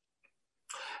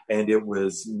 And it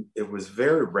was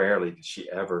very rarely did she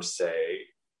ever say,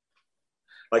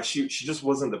 like, she just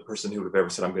wasn't the person who would have ever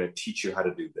said, I'm going to teach you how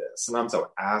to do this. Sometimes I would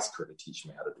ask her to teach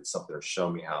me how to do something, or show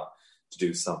me how to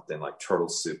do something. Like turtle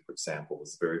soup, for example,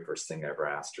 was the very first thing I ever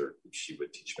asked her if she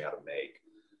would teach me how to make.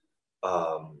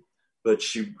 But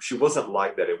she wasn't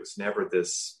like that. It was never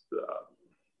this,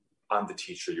 I'm the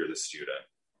teacher, you're the student.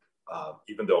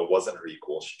 Even though I wasn't her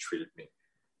equal, she treated me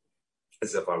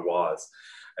as if I was.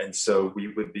 And so we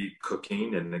would be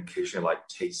cooking and occasionally like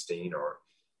tasting, or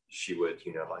she would,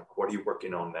 like, what are you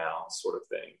working on now, sort of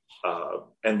thing.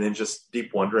 And then just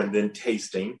deep wonder, and then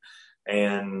tasting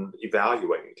and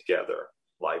evaluating together,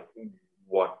 like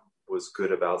what was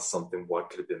good about something, what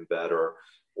could have been better,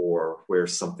 or where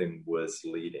something was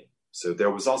leading. So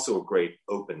there was also a great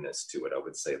openness to it, I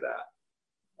would say that.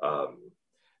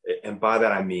 And by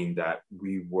that, I mean that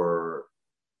we were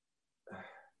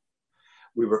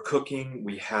cooking,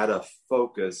 we had a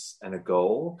focus and a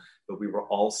goal, but we were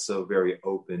also very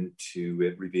open to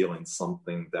it revealing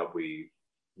something that we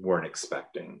weren't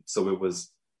expecting. So it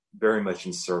was very much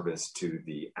in service to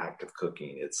the act of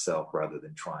cooking itself, rather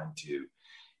than trying to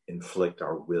inflict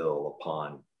our will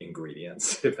upon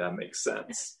ingredients, if that makes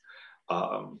sense.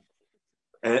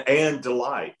 And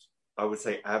delight, I would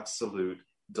say absolute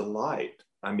delight.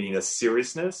 I mean, a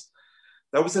seriousness.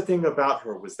 That was the thing about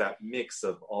her, was that mix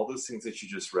of all those things that you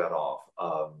just read off.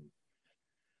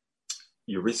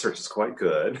 Your research is quite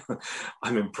good.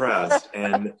 I'm impressed.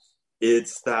 And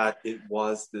it's that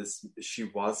she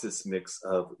was this mix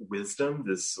of wisdom,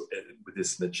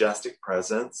 this majestic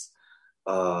presence,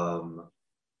 who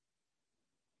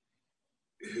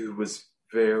was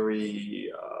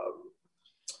very,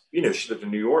 she lived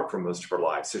in New York for most of her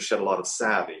life, so she had a lot of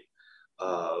savvy.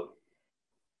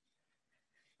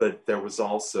 But there was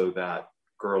also that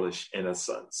girlish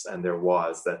innocence, and there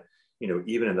was that,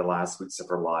 even in the last weeks of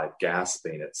her life,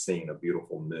 gasping at seeing a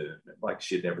beautiful moon, like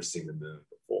she had never seen the moon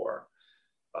before.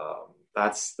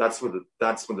 That's one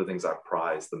of the things I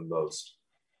prize the most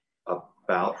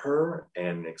about her,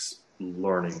 and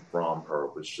learning from her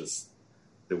was just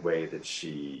the way that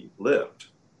she lived,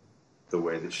 the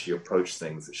way that she approached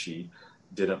things, that she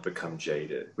didn't become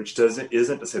jaded, which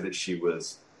isn't to say that she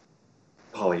was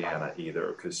Pollyanna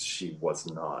either, because she was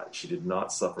not. She did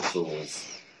not suffer fools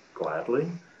gladly.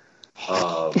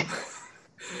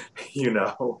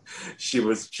 She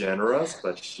was generous,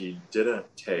 but she didn't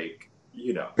take,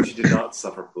 she did not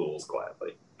suffer fools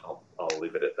gladly. I'll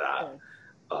leave it at that.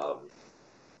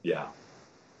 Yeah.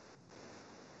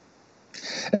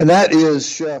 And that is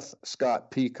Chef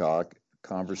Scott Peacock.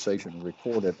 Conversation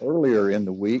recorded earlier in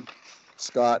the week.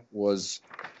 Scott was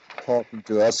talking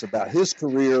to us about his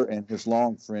career and his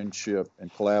long friendship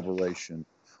and collaboration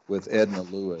with Edna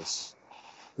Lewis,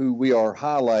 who we are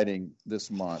highlighting this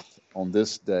month on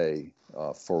this day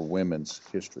for Women's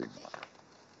History Month.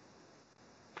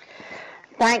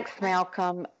 Thanks,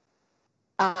 Malcolm.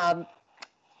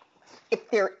 If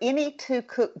there are any two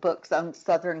cookbooks on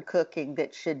Southern cooking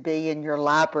that should be in your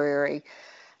library,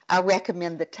 I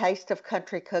recommend The Taste of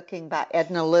Country Cooking by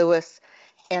Edna Lewis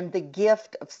and The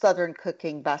Gift of Southern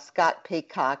Cooking by Scott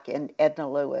Peacock and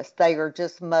Edna Lewis. They are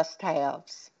just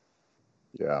must-haves.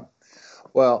 Yeah.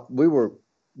 Well, we were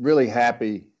really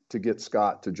happy to get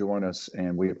Scott to join us,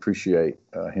 and we appreciate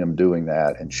him doing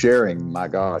that and sharing, my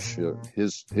gosh,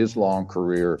 his long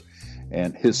career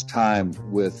and his time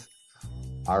with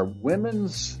our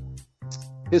Women's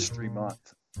History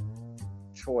Month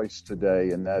choice today,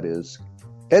 and that is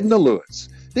Edna Lewis.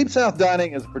 Deep South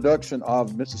Dining is a production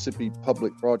of Mississippi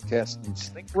Public Broadcasting's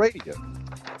Think Radio.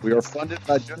 We are funded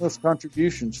by generous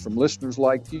contributions from listeners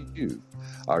like you.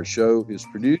 Our show is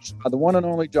produced by the one and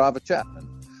only Java Chapman.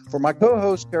 For my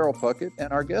co-host, Carol Puckett,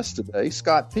 and our guest today,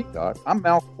 Scott Peacock, I'm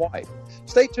Malcolm White.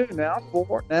 Stay tuned now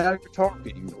for Now You're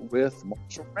Talking with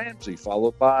Marshall Ramsey,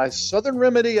 followed by Southern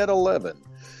Remedy at 11.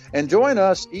 And join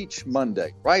us each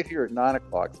Monday right here at 9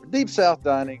 o'clock for Deep South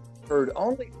Dining, heard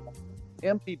only on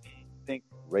MPB Think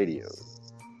Radio.